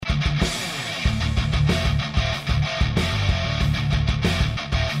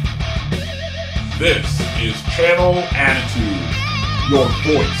This is Channel Attitude. Your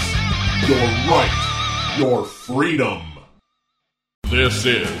voice, your right, your freedom. This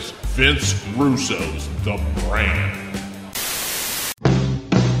is Vince Russo's The Brand.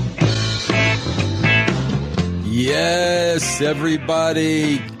 Yes,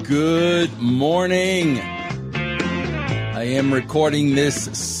 everybody, good morning. I am recording this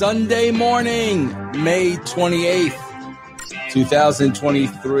Sunday morning, May 28th,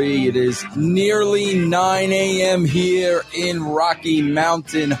 2023. It is nearly 9 a.m. here in Rocky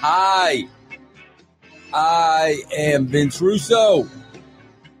Mountain High. I am Vince Russo,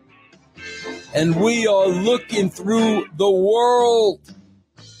 and we are looking through the world.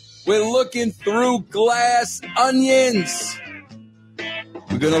 We're looking through glass onions.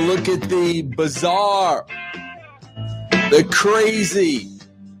 We're going to look at the bizarre, the crazy,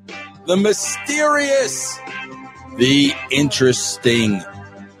 the mysterious, the interesting.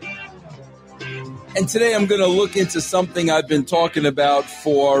 And today I'm going to look into something I've been talking about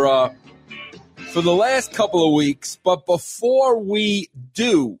for the last couple of weeks. But before we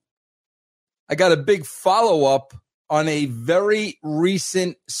do, I got a big follow-up on a very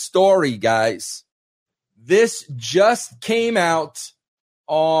recent story, guys. This just came out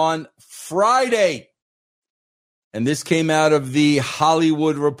on Friday. And this came out of the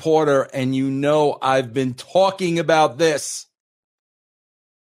Hollywood Reporter, and you know I've been talking about this.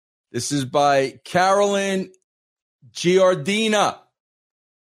 This is by Carolyn Giardina.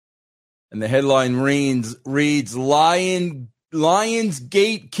 And the headline reads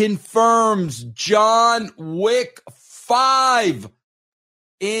Lionsgate confirms John Wick 5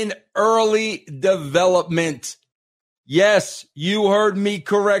 in early development. Yes, you heard me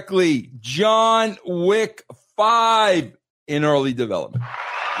correctly. John Wick 5 in early development.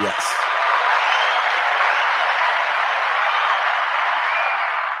 Yes.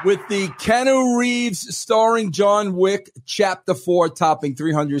 With the Keanu Reeves starring John Wick Chapter 4 topping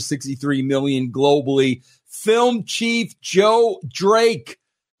 $363 million globally, film chief Joe Drake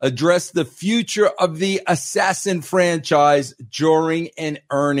addressed the future of the Assassin franchise during an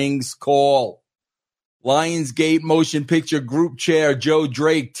earnings call. Lionsgate Motion Picture Group Chair Joe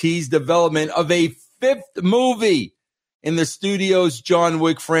Drake teased development of a fifth movie in the studio's John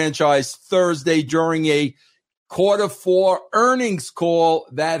Wick franchise Thursday during a quarter four earnings call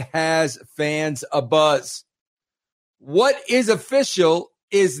that has fans abuzz. What is official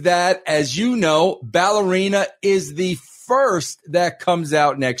is that, as you know, Ballerina is the first that comes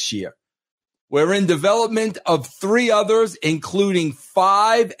out next year. We're in development of 3 others, including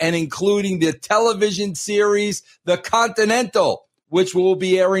 5 and including the television series The Continental, which will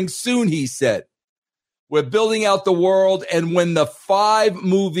be airing soon, he said. We're building out the world, and when the 5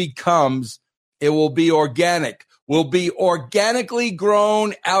 movie comes, it will be organic. Will be organically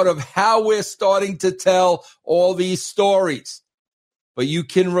grown out of how we're starting to tell all these stories. But you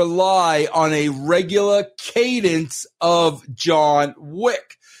can rely on a regular cadence of John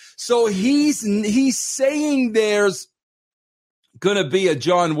Wick. So he's saying there's going to be a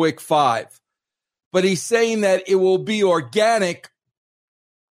John Wick 5. But he's saying that it will be organic,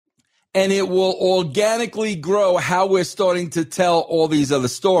 and it will organically grow how we're starting to tell all these other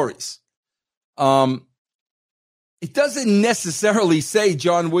stories. It doesn't necessarily say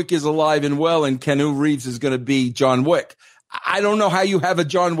John Wick is alive and well and Keanu Reeves is going to be John Wick. I don't know how you have a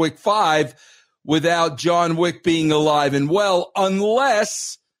John Wick 5 without John Wick being alive and well,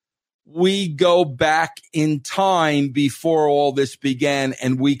 unless we go back in time before all this began,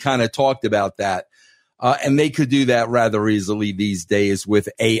 and we kind of talked about that. And they could do that rather easily these days with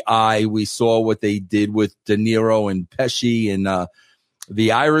AI. We saw what they did with De Niro and Pesci and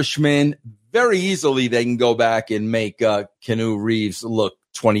The Irishman. Very easily they can go back and make Keanu Reeves look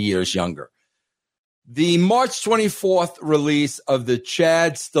 20 years younger. The March 24th release of the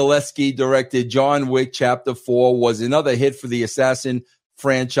Chad Stahelski-directed John Wick Chapter 4 was another hit for the Assassin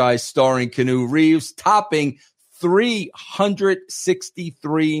franchise starring Keanu Reeves, topping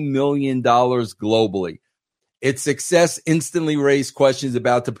 $363 million globally. Its success instantly raised questions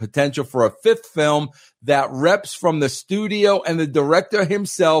about the potential for a 5th film that reps from the studio and the director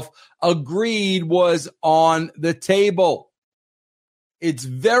himself agreed was on the table. It's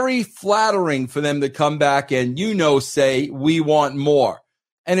very flattering for them to come back and, say, we want more.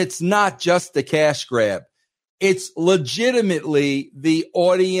 And it's not just a cash grab. It's legitimately the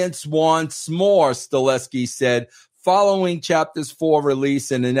audience wants more, Stahelski said, following Chapters 4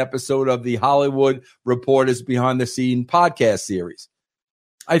 release in an episode of the Hollywood Reporter's Behind the Scene podcast series.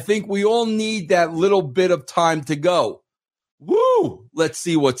 I think we all need that little bit of time to go. Woo! Let's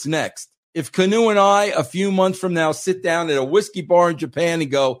see what's next. If Keanu and I, a few months from now, sit down at a whiskey bar in Japan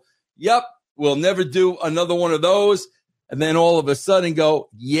and go, yep, we'll never do another one of those. And then all of a sudden go,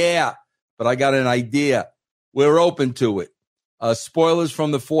 yeah, but I got an idea. We're open to it. Spoilers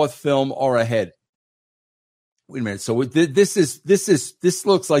from the fourth film are ahead. Wait a minute. So this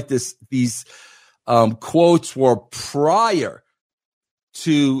looks like these quotes were prior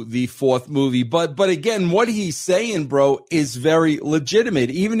to the fourth movie. But again, what he's saying, bro, is very legitimate.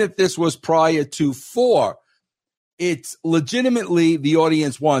 Even if this was prior to 4, it's legitimately the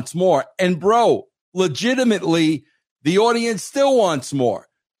audience wants more. And bro, legitimately, the audience still wants more.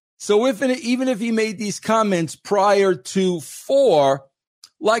 So even if he made these comments prior to 4,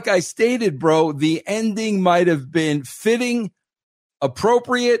 like I stated, bro, the ending might have been fitting,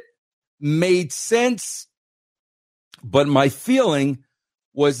 appropriate, made sense. But my feeling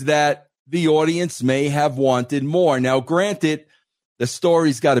was that the audience may have wanted more. Now, granted, the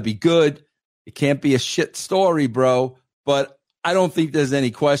story's got to be good. It can't be a shit story, bro. But I don't think there's any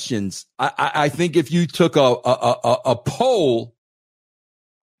questions. I think if you took a poll,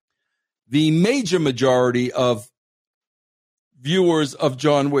 the major majority of viewers of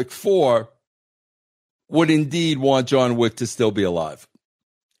John Wick 4 would indeed want John Wick to still be alive.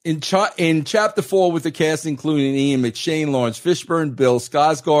 In Chapter 4, with the cast including Ian McShane, Lawrence Fishburne, Bill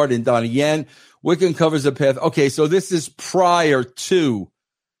Skarsgård, and Donnie Yen, Wick uncovers a path. Okay, so this is prior to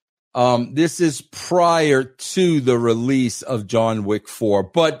the release of John Wick 4.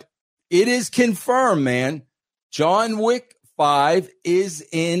 But it is confirmed, man. John Wick 5 is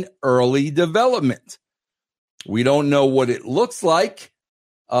in early development. We don't know what it looks like.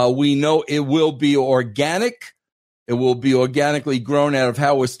 We know it will be organic. It will be organically grown out of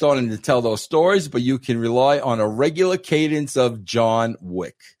how we're starting to tell those stories, but you can rely on a regular cadence of John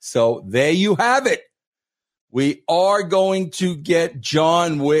Wick. So there you have it. We are going to get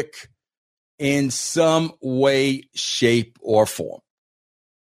John Wick in some way, shape, or form.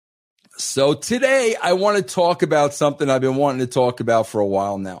 So today I want to talk about something I've been wanting to talk about for a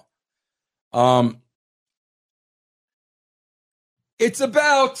while now. It's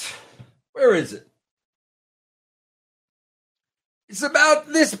about, where is it? It's about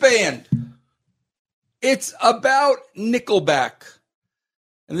this band. It's about Nickelback.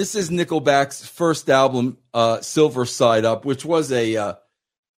 And this is Nickelback's first album, Silver Side Up, which was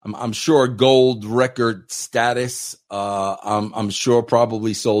I'm sure gold record status. I'm sure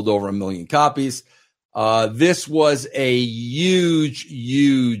probably sold over 1 million copies. This was a huge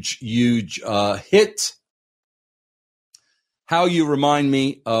hit. How You Remind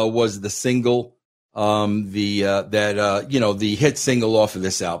Me was the single, the hit single off of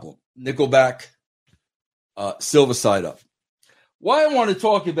this album. Nickelback, Silver Side Up. Why I want to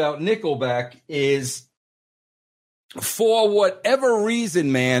talk about Nickelback is, for whatever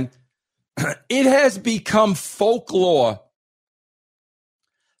reason, man, it has become folklore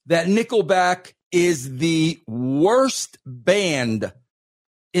that Nickelback is the worst band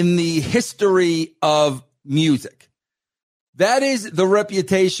in the history of music. That is the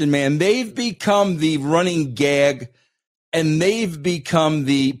reputation, man. They've become the running gag, and they've become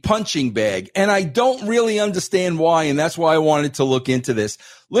the punching bag. And I don't really understand why, and that's why I wanted to look into this.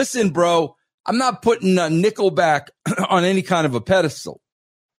 Listen, bro, I'm not putting Nickelback on any kind of a pedestal.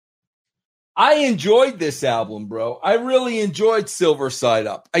 I enjoyed this album, bro. I really enjoyed Silver Side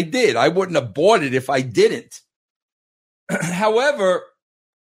Up. I did. I wouldn't have bought it if I didn't. However,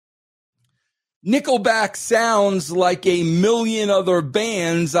 Nickelback sounds like a million other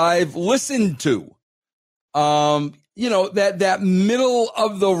bands I've listened to. That middle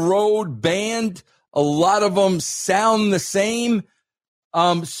of the road band, a lot of them sound the same.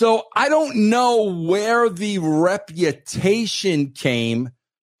 So I don't know where the reputation came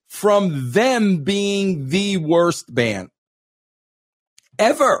from them being the worst band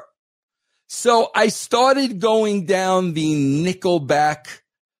ever. So I started going down the Nickelback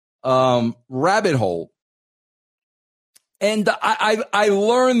rabbit hole. And I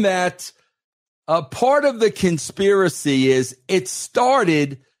learned that part of the conspiracy is it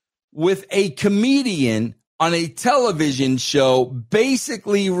started with a comedian on a television show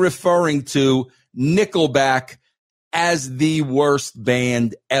basically referring to Nickelback as the worst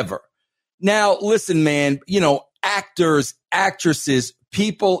band ever. Now, listen, man, actors, actresses,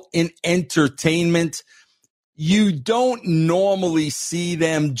 people in entertainment, you don't normally see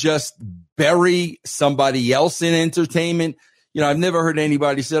them just bury somebody else in entertainment. I've never heard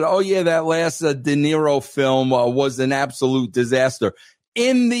anybody say, oh, yeah, that last De Niro film was an absolute disaster.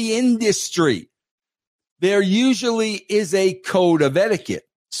 In the industry, there usually is a code of etiquette.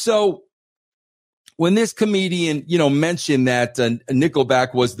 So when this comedian, mentioned that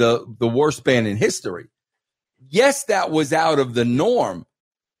Nickelback was the worst band in history, yes, that was out of the norm.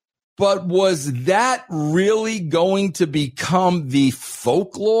 But was that really going to become the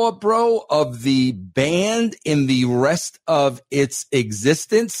folklore, bro, of the band in the rest of its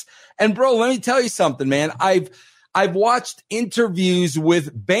existence? And bro, let me tell you something, man. I've watched interviews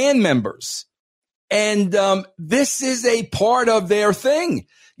with band members, and this is a part of their thing.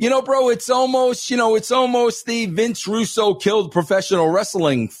 You know, bro, it's almost the Vince Russo killed professional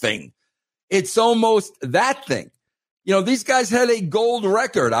wrestling thing. It's almost that thing. You know, these guys had a gold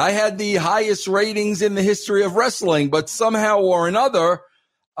record. I had the highest ratings in the history of wrestling, but somehow or another,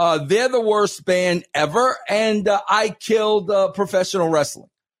 they're the worst band ever, and I killed professional wrestling.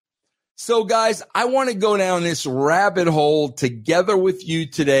 So, guys, I want to go down this rabbit hole together with you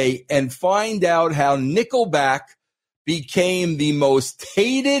today and find out how Nickelback became the most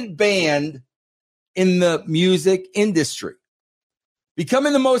hated band in the music industry.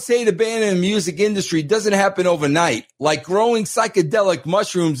 Becoming the most hated band in the music industry doesn't happen overnight. Like growing psychedelic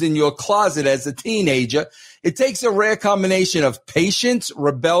mushrooms in your closet as a teenager, it takes a rare combination of patience,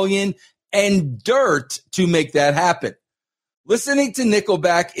 rebellion, and dirt to make that happen. Listening to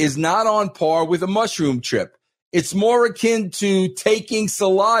Nickelback is not on par with a mushroom trip. It's more akin to taking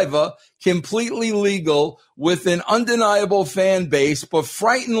saliva, completely legal, with an undeniable fan base, but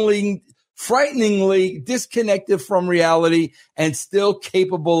frighteningly disconnected from reality and still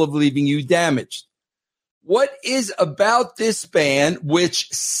capable of leaving you damaged. What is about this band, which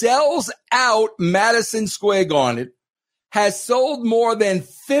sells out Madison Square Garden, has sold more than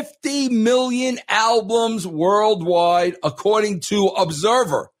 50 million albums worldwide, according to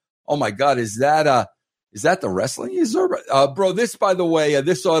Observer? Oh my God, is that the Wrestling Observer? Bro, this, by the way,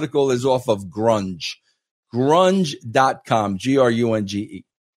 this article is off of Grunge. Grunge.com, Grunge.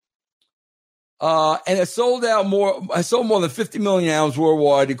 And it sold more than 50 million albums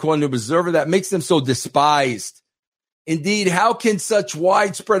worldwide, according to Observer. That makes them so despised. Indeed, how can such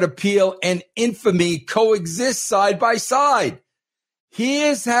widespread appeal and infamy coexist side by side?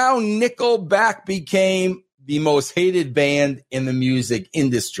 Here's how Nickelback became the most hated band in the music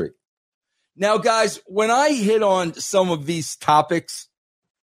industry. Now, guys, when I hit on some of these topics,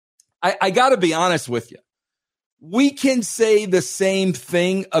 I got to be honest with you. We can say the same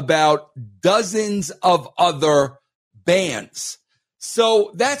thing about dozens of other bands. So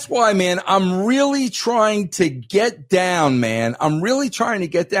that's why, man, I'm really trying to get down,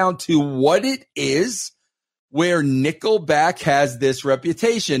 to what it is where Nickelback has this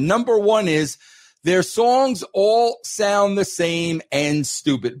reputation. Number one is their songs all sound the same and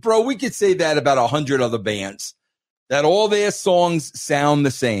stupid. Bro, we could say that about 100 other bands, that all their songs sound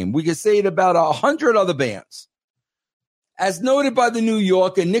the same. We could say it about 100 other bands. As noted by the New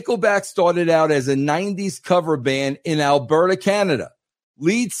Yorker, Nickelback started out as a 90s cover band in Alberta, Canada.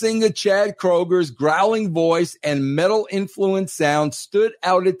 Lead singer Chad Kroger's growling voice and metal-influenced sound stood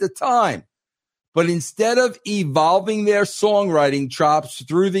out at the time. But instead of evolving their songwriting chops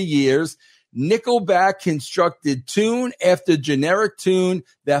through the years, Nickelback constructed tune after generic tune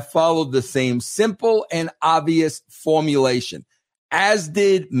that followed the same simple and obvious formulation, as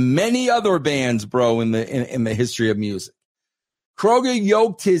did many other bands, bro, in the history of music. Kroger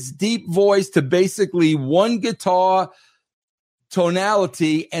yoked his deep voice to basically one guitar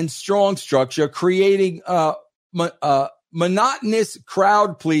tonality and strong structure, creating monotonous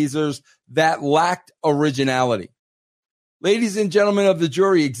crowd pleasers that lacked originality. Ladies and gentlemen of the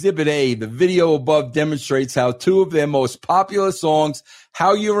jury, Exhibit A, the video above demonstrates how two of their most popular songs,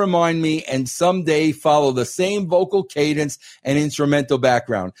 How You Remind Me and Someday, follow the same vocal cadence and instrumental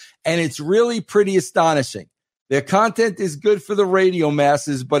background. And it's really pretty astonishing. Their content is good for the radio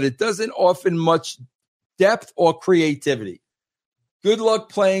masses, but it doesn't offer much depth or creativity. Good luck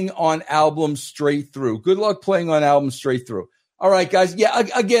playing on albums straight through. All right, guys. Yeah,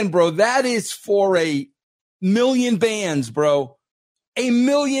 again, bro, that is for a million bands, bro. A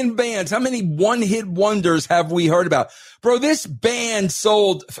million bands. How many one-hit wonders have we heard about? Bro, this band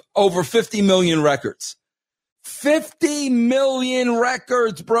sold over 50 million records. 50 million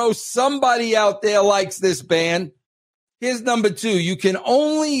records, bro. Somebody out there likes this band. Here's number two. You can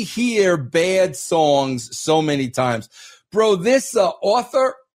only hear bad songs so many times. Bro, this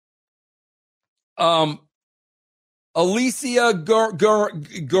author, Alicia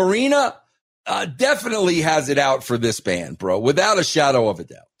Garina, definitely has it out for this band, bro, without a shadow of a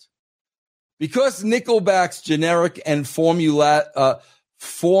doubt. Because Nickelback's generic and formulaic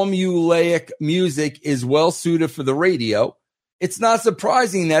music is well suited for the radio, it's not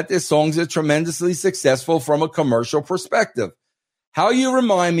surprising that their songs are tremendously successful from a commercial perspective. How You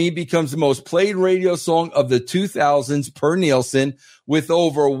Remind Me becomes the most played radio song of the 2000s per Nielsen, with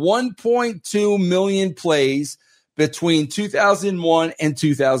over 1.2 million plays between 2001 and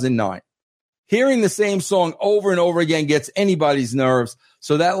 2009. Hearing the same song over and over again gets anybody's nerves,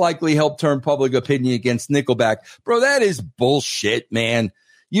 so that likely helped turn public opinion against Nickelback. Bro, that is bullshit, man.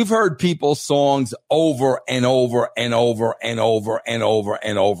 You've heard people's songs over and over and over and over and over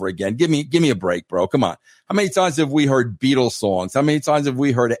and over again. Give me a break, bro. Come on. How many times have we heard Beatles songs? How many times have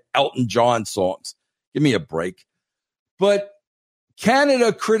we heard Elton John songs? Give me a break. But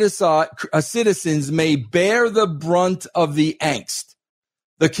Canada citizens may bear the brunt of the angst.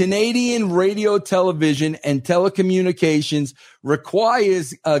 The Canadian Radio, Television, and Telecommunications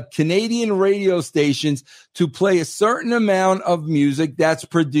requires Canadian radio stations to play a certain amount of music that's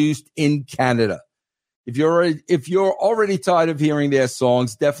produced in Canada. If you're already tired of hearing their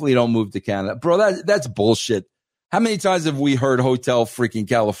songs, definitely don't move to Canada. Bro, that's bullshit. How many times have we heard Hotel freaking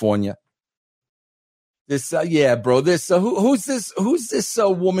California? This, yeah, bro, this, who's this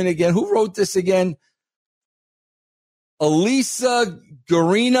woman again? Who wrote this again? Elisa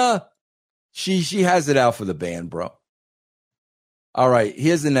Garina, she has it out for the band, bro. All right,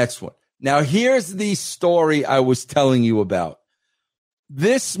 here's the next one. Now, here's the story I was telling you about.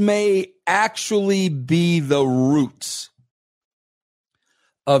 This may actually be the roots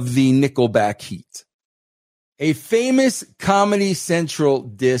of the Nickelback heat. A famous Comedy Central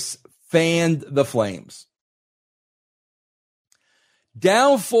diss fanned the flames.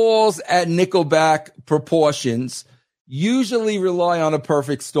 Downfalls at Nickelback proportions usually rely on a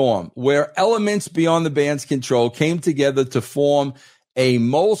perfect storm, where elements beyond the band's control came together to form a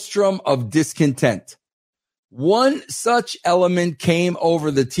maelstrom of discontent. One such element came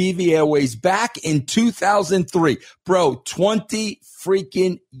over the TV airways back in 2003. Bro, 20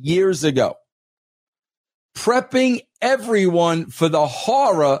 freaking years ago. Prepping everyone for the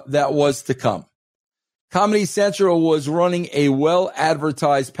horror that was to come. Comedy Central was running a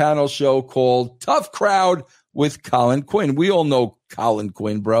well-advertised panel show called Tough Crowd with Colin Quinn. We all know Colin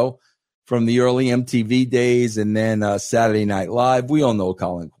Quinn, bro, from the early MTV days and then Saturday Night Live. We all know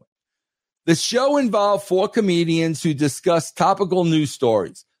Colin Quinn. The show involved 4 comedians who discussed topical news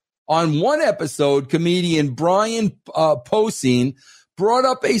stories. On one episode, comedian Brian Posehn brought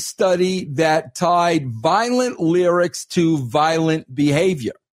up a study that tied violent lyrics to violent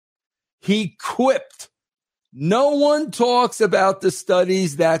behavior. He quipped, "No one talks about the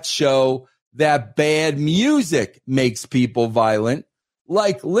studies that show that bad music makes people violent,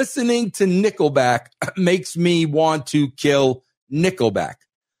 like listening to Nickelback makes me want to kill Nickelback."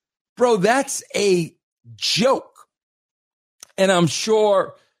 Bro, that's a joke. And I'm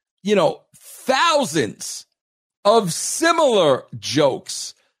sure, thousands of similar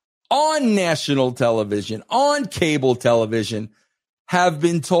jokes on national television, on cable television, have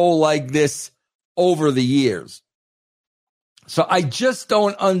been told like this over the years. So I just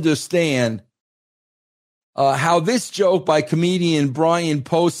don't understand how this joke by comedian Brian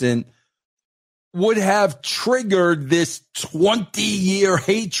Posehn would have triggered this 20-year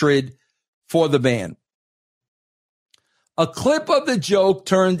hatred for the band. A clip of the joke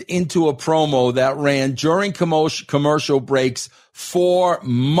turned into a promo that ran during commercial breaks for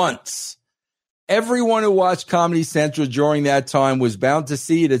months. Everyone who watched Comedy Central during that time was bound to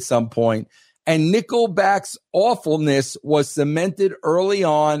see it at some point, and Nickelback's awfulness was cemented early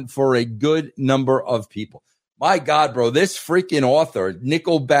on for a good number of people. My God, bro, this freaking author,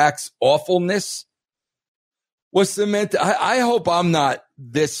 Nickelback's awfulness, was cemented. I hope I'm not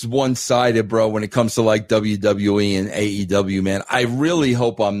this one-sided, bro, when it comes to like WWE and AEW, man. I really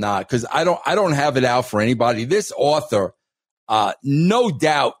hope I'm not, because I don't have it out for anybody. This author, no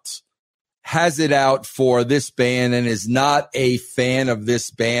doubt, has it out for this band and is not a fan of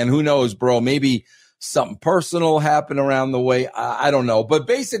this band. Who knows, bro? Maybe something personal happened around the way. I don't know. But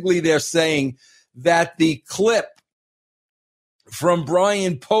basically, they're saying that the clip from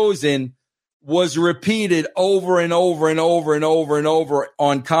Brian Posehn was repeated over and over and over and over and over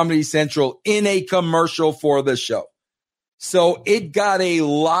on Comedy Central in a commercial for the show. So it got a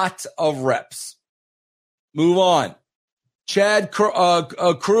lot of reps. Move on. Chad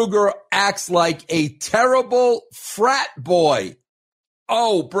Kruger acts like a terrible frat boy.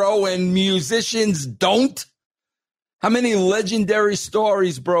 Oh, bro, and musicians don't? How many legendary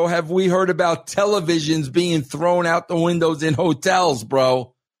stories, bro, have we heard about televisions being thrown out the windows in hotels,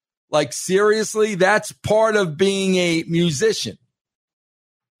 bro? Like, seriously, that's part of being a musician.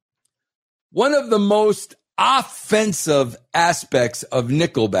 One of the most offensive aspects of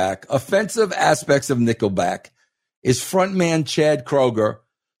Nickelback is frontman Chad Kroeger,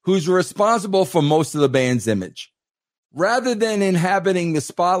 who's responsible for most of the band's image. Rather than inhabiting the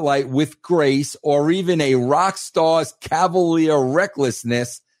spotlight with grace or even a rock star's cavalier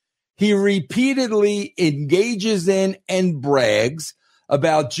recklessness, He repeatedly engages in and brags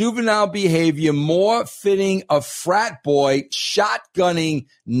about juvenile behavior more fitting a frat boy shotgunning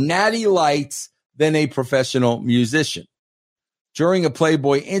Natty Lights than a professional musician. During a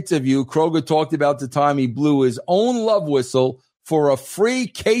Playboy interview, Kroger talked about the time he blew his own love whistle for a free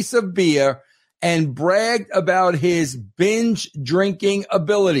case of beer and bragged about his binge drinking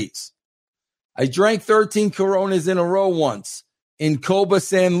abilities. I drank 13 Coronas in a row once in Coba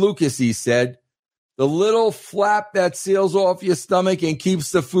San Lucas, he said. The little flap that seals off your stomach and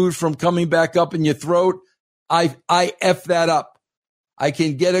keeps the food from coming back up in your throat, I F that up. I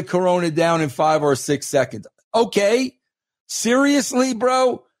can get a Corona down in 5 or 6 seconds. Okay. Seriously,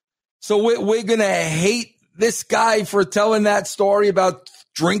 bro? So we're going to hate this guy for telling that story about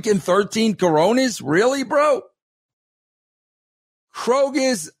drinking 13 Coronas? Really, bro?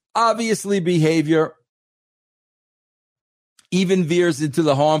 Kroger's obviously behavior even veers into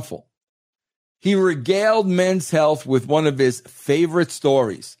the harmful. He regaled Men's Health with one of his favorite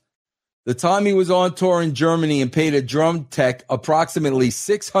stories. The time he was on tour in Germany and paid a drum tech approximately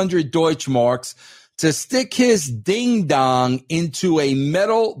 600 Deutschmarks to stick his ding-dong into a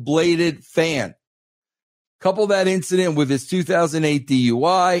metal-bladed fan. Couple that incident with his 2008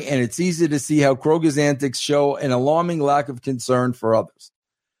 DUI, and it's easy to see how Kroger's antics show an alarming lack of concern for others.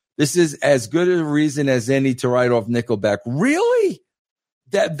 This is as good a reason as any to write off Nickelback. Really?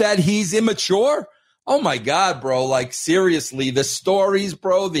 That he's immature? Oh, my God, bro. Like, seriously, the stories,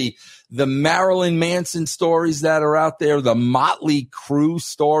 bro, the Marilyn Manson stories that are out there, the Motley Crue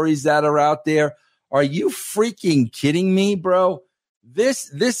stories that are out there. Are you freaking kidding me, bro?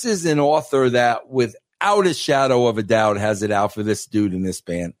 This is an author that, without a shadow of a doubt, has it out for this dude in this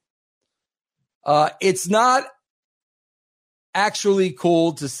band. It's not actually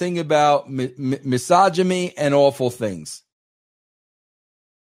cool to sing about misogyny and awful things.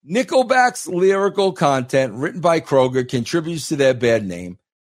 Nickelback's lyrical content written by Kroger contributes to their bad name.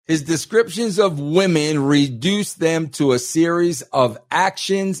 His descriptions of women reduce them to a series of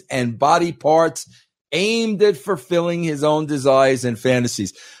actions and body parts aimed at fulfilling his own desires and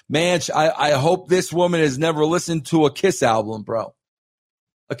fantasies. Man, I hope this woman has never listened to a Kiss album, bro.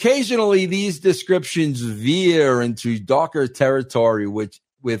 Occasionally, these descriptions veer into darker territory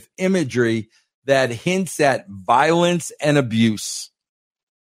with imagery that hints at violence and abuse.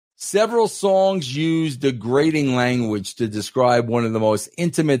 Several songs use degrading language to describe one of the most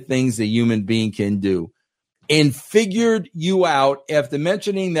intimate things a human being can do. In Figured You Out, after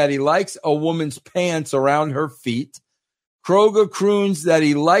mentioning that he likes a woman's pants around her feet, Kroger croons that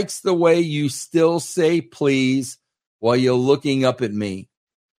he likes the way you still say please while you're looking up at me.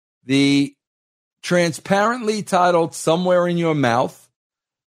 The transparently titled Somewhere in Your Mouth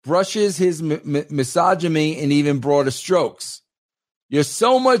brushes his misogyny and even broader strokes. You're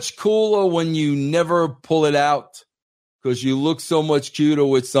so much cooler when you never pull it out because you look so much cuter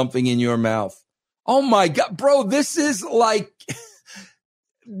with something in your mouth. Oh, my God, bro, this is like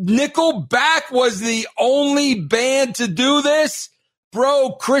Nickelback was the only band to do this.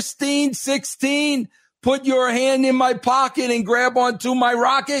 Bro, Christine 16, put your hand in my pocket and grab onto my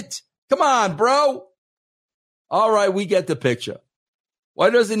rocket. Come on, bro. All right, we get the picture. Why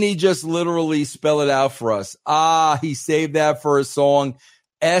doesn't he just literally spell it out for us? He saved that for a song,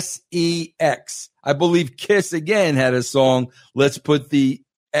 S-E-X. I believe Kiss, again, had a song, Let's Put the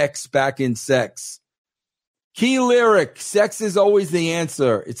X Back in Sex. Key lyric, sex is always the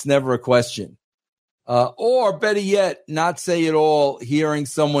answer. It's never a question. Or better yet, not say it all, hearing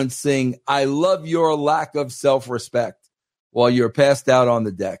someone sing, I love your lack of self-respect while you're passed out on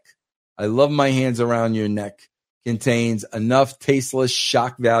the deck. I love my hands around your neck. Contains enough tasteless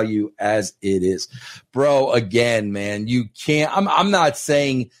shock value as it is. Bro, again, man, you can't, I'm not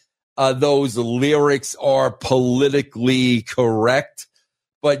saying those lyrics are politically correct,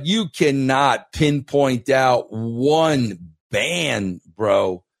 but you cannot pinpoint out one band,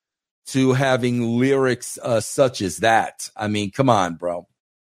 bro, to having lyrics such as that. I mean, come on, bro.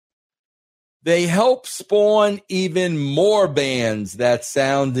 They help spawn even more bands that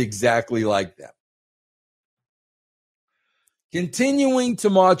sound exactly like them. Continuing to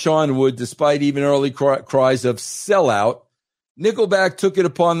march onward, despite even early cries of sellout, Nickelback took it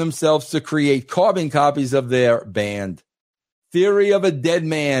upon themselves to create carbon copies of their band. Theory of a Dead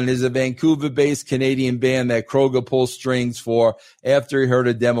Man is a Vancouver-based Canadian band that Kroger pulls strings for after he heard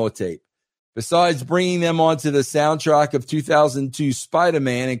a demo tape. Besides bringing them onto the soundtrack of 2002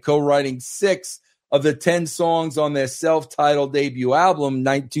 Spider-Man and co-writing 6 of the 10 songs on their self-titled debut album,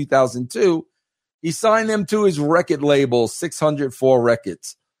 2002, he signed them to his record label, 604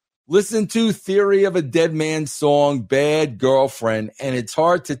 Records. Listen to Theory of a Dead Man song, Bad Girlfriend, and it's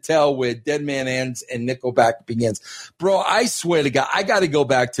hard to tell where Dead Man ends and Nickelback begins. Bro, I swear to God, I got to go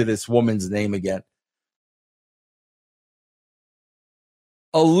back to this woman's name again.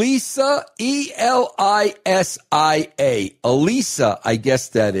 Elisa, Elisia. Elisa, I guess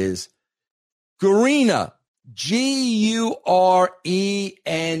that is. Gurena, Gurena.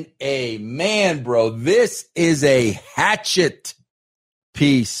 Man, bro, this is a hatchet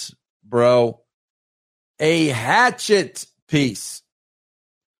piece, bro. A hatchet piece.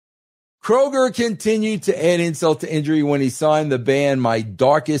 Kroger continued to add insult to injury when he signed the band My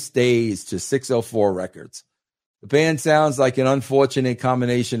Darkest Days to 604 Records. The band sounds like an unfortunate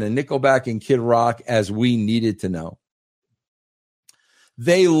combination of Nickelback and Kid Rock, as we needed to know.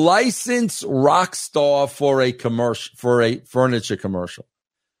 They license Rockstar for a commercial, for a furniture commercial.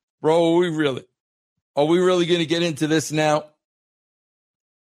 Bro, are we really going to get into this now?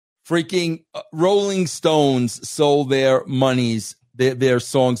 Freaking Rolling Stones sold their their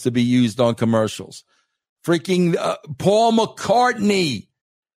songs to be used on commercials. Freaking Paul McCartney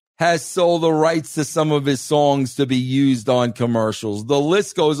has sold the rights to some of his songs to be used on commercials. The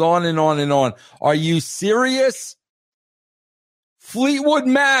list goes on and on and on. Are you serious? Fleetwood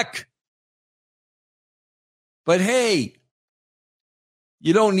Mac. But hey,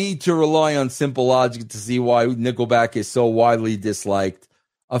 you don't need to rely on simple logic to see why Nickelback is so widely disliked.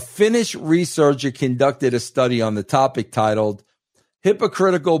 A Finnish researcher conducted a study on the topic titled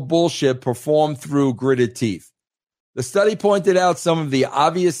Hypocritical Bullshit Performed Through Gritted Teeth. The study pointed out some of the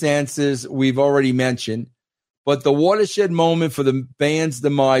obvious answers we've already mentioned, but the watershed moment for the band's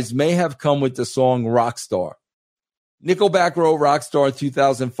demise may have come with the song Rockstar. Nickelback wrote Rockstar in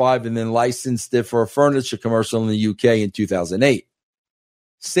 2005 and then licensed it for a furniture commercial in the UK in 2008.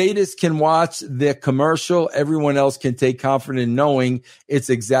 Sadists can watch the commercial. Everyone else can take confidence in knowing it's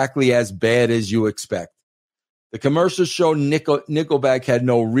exactly as bad as you expect. The commercial showed Nickelback had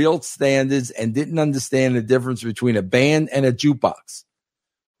no real standards and didn't understand the difference between a band and a jukebox.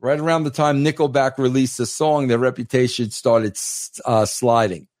 Right around the time Nickelback released a song, their reputation started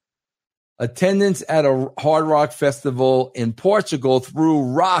sliding. Attendance at a hard rock festival in Portugal threw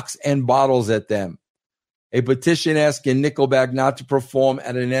rocks and bottles at them. A petition asking Nickelback not to perform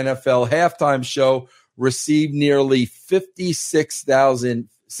at an NFL halftime show received nearly 56,000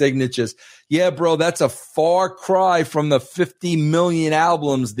 signatures. Yeah, bro, that's a far cry from the 50 million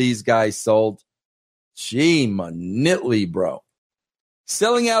albums these guys sold. Gee, manitly, bro.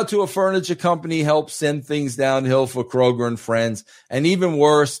 Selling out to a furniture company helped send things downhill for Kroger and friends. And even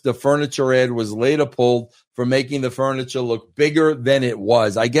worse, the furniture ad was later pulled for making the furniture look bigger than it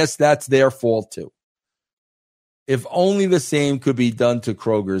was. I guess that's their fault too. If only the same could be done to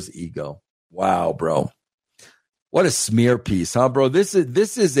Kroger's ego. Wow, bro. What a smear piece, huh, bro? This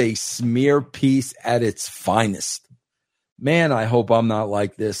is a smear piece at its finest. Man, I hope I'm not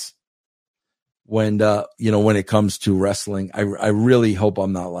like this when it comes to wrestling. I really hope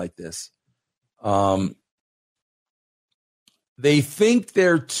I'm not like this. They think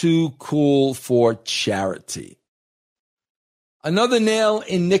they're too cool for charity. Another nail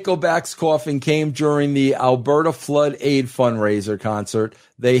in Nickelback's coffin came during the Alberta Flood Aid fundraiser concert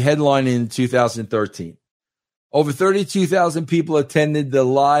they headlined in 2013. Over 32,000 people attended the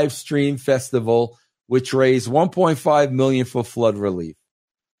live stream festival, which raised $1.5 million for flood relief.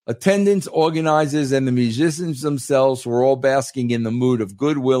 Attendants, organizers, and the musicians themselves were all basking in the mood of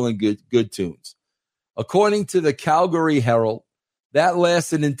goodwill and good tunes. According to the Calgary Herald, that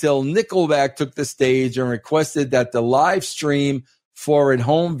lasted until Nickelback took the stage and requested that the live stream for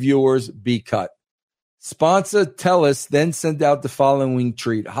at-home viewers be cut. Sponsor TELUS then sent out the following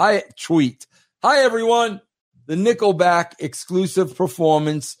tweet. Hi, everyone. The Nickelback exclusive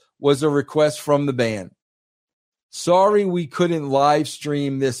performance was a request from the band. Sorry we couldn't live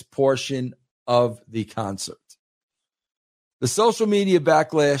stream this portion of the concert. The social media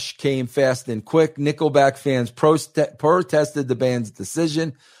backlash came fast and quick. Nickelback fans protested the band's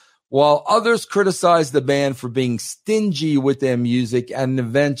decision, while others criticized the band for being stingy with their music at an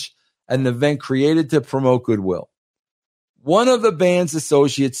event created to promote goodwill. One of the band's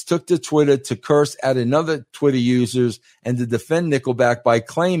associates took to Twitter to curse at another Twitter users and to defend Nickelback by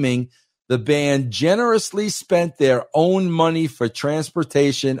claiming the band generously spent their own money for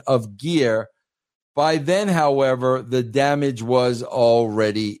transportation of gear. By then, however, the damage was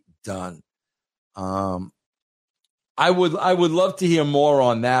already done. I would love to hear more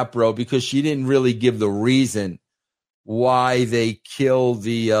on that, bro, because she didn't really give the reason why they killed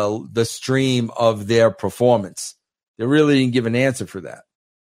the stream of their performance. They really didn't give an answer for that.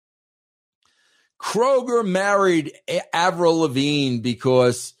 Kroger married Avril Lavigne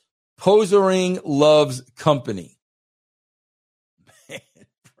because Posering loves company. Man,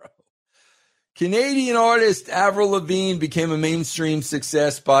 bro. Canadian artist Avril Lavigne became a mainstream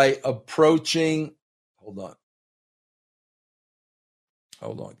success by approaching, hold on,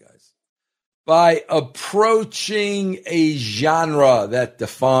 guys. By approaching a genre that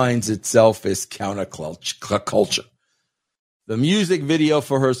defines itself as counterculture. The music video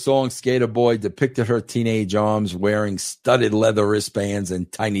for her song Skater Boy depicted her teenage arms wearing studded leather wristbands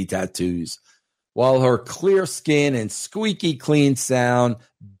and tiny tattoos, while her clear skin and squeaky clean sound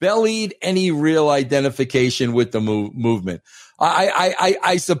bellied any real identification with the movement.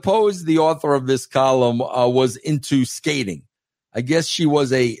 I suppose the author of this column was into skating. I guess she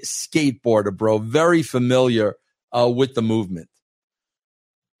was a skateboarder, bro, very familiar with the movement.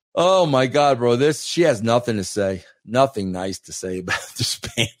 Oh, my God, bro, she has nothing to say. Nothing nice to say about this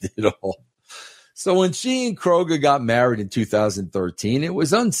band at all. So when she and Kroger got married in 2013, it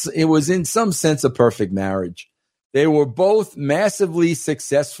was in some sense a perfect marriage. They were both massively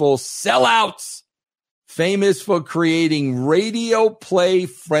successful sellouts, famous for creating radio play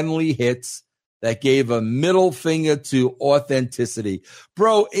friendly hits that gave a middle finger to authenticity.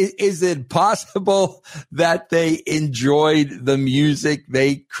 Bro, is it possible that they enjoyed the music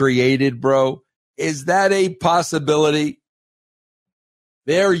they created, bro? Is that a possibility?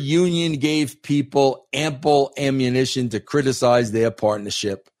 Their union gave people ample ammunition to criticize their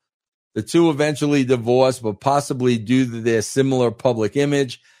partnership. The two eventually divorced, but possibly due to their similar public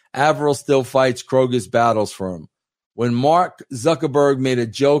image, Avril still fights Kroger's battles for him. When Mark Zuckerberg made a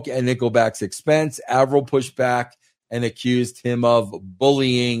joke at Nickelback's expense, Avril pushed back and accused him of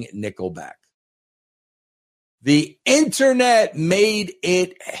bullying Nickelback. The internet made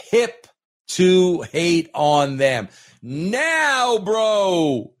it hip to hate on them. Now,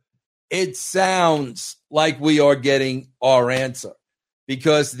 bro, it sounds like we are getting our answer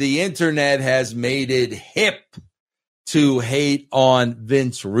because the internet has made it hip to hate on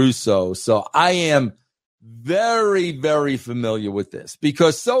Vince Russo. So I am very, very familiar with this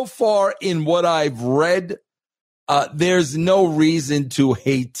because so far in what I've read, there's no reason to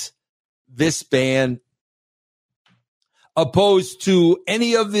hate this band opposed to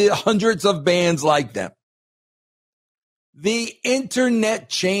any of the hundreds of bands like them. The internet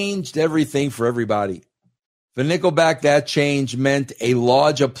changed everything for everybody. For Nickelback, that change meant a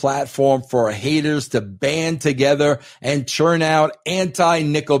larger platform for haters to band together and churn out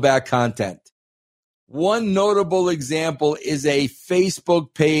anti-Nickelback content. One notable example is a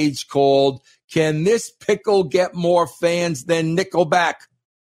Facebook page called Can This Pickle Get More Fans Than Nickelback?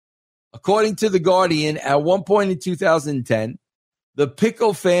 According to The Guardian, at one point in 2010, the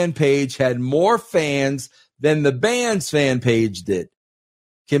Pickle fan page had more fans than the band's fan page did.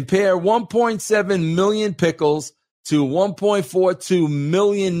 Compare 1.7 million Pickles to 1.42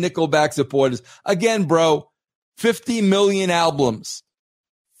 million Nickelback supporters. Again, bro, 50 million albums.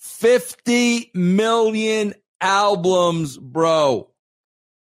 50 million albums, bro.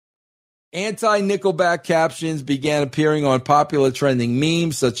 Anti-Nickelback captions began appearing on popular trending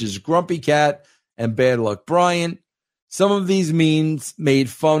memes such as Grumpy Cat and Bad Luck Brian. Some of these memes made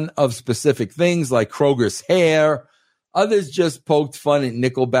fun of specific things like Kroger's hair. Others just poked fun at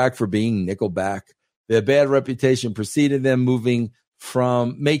Nickelback for being Nickelback. Their bad reputation preceded them moving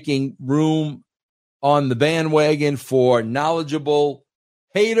from making room on the bandwagon for knowledgeable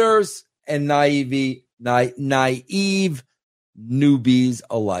haters and naive newbies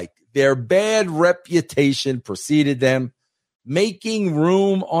alike. Their bad reputation preceded them, making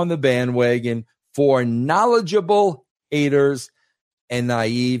room on the bandwagon for knowledgeable haters and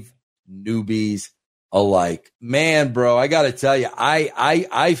naive newbies alike. Man, bro, I got to tell you,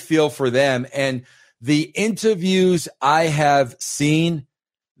 I feel for them. And the interviews I have seen,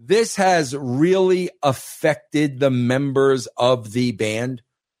 this has really affected the members of the band.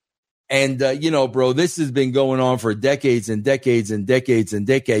 And, bro, this has been going on for decades and decades and decades and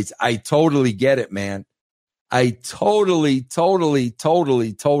decades. I totally get it, man. I totally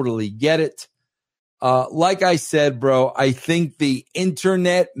get it. Like I said, bro, I think the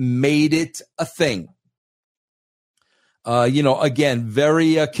internet made it a thing. Again,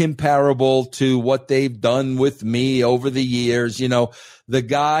 very comparable to what they've done with me over the years. The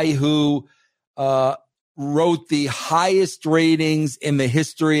guy who wrote the highest ratings in the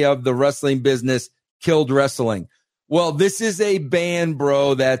history of the wrestling business killed wrestling. Well, this is a band,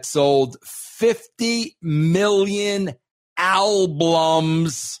 bro, that sold 50 million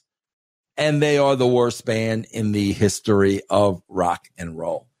albums, and they are the worst band in the history of rock and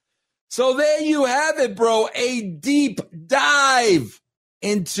roll. So there you have it, bro. A deep dive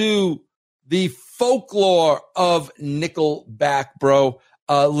into the folklore of Nickelback, bro.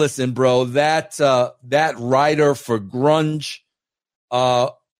 Listen, bro, that writer for grunge,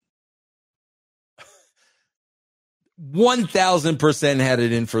 1,000% had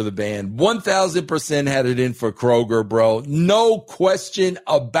it in for the band. 1,000% had it in for Kroger, bro. No question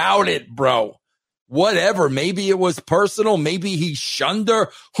about it, bro. Whatever. Maybe it was personal. Maybe he shunned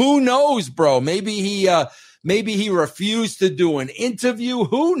her. Who knows, bro? Maybe he refused to do an interview.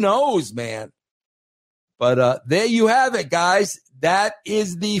 Who knows, man? But there you have it, guys. That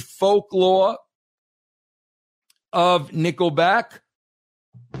is the folklore of Nickelback.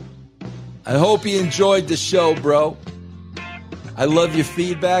 I hope you enjoyed the show, bro. I love your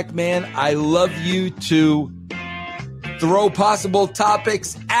feedback, man. I love you to throw possible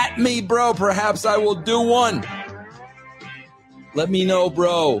topics at me, bro. Perhaps I will do one. Let me know,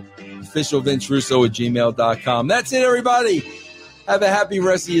 bro. officialvincerusso@gmail.com. That's it, everybody. Have a happy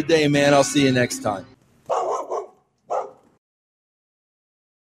rest of your day, man. I'll see you next time.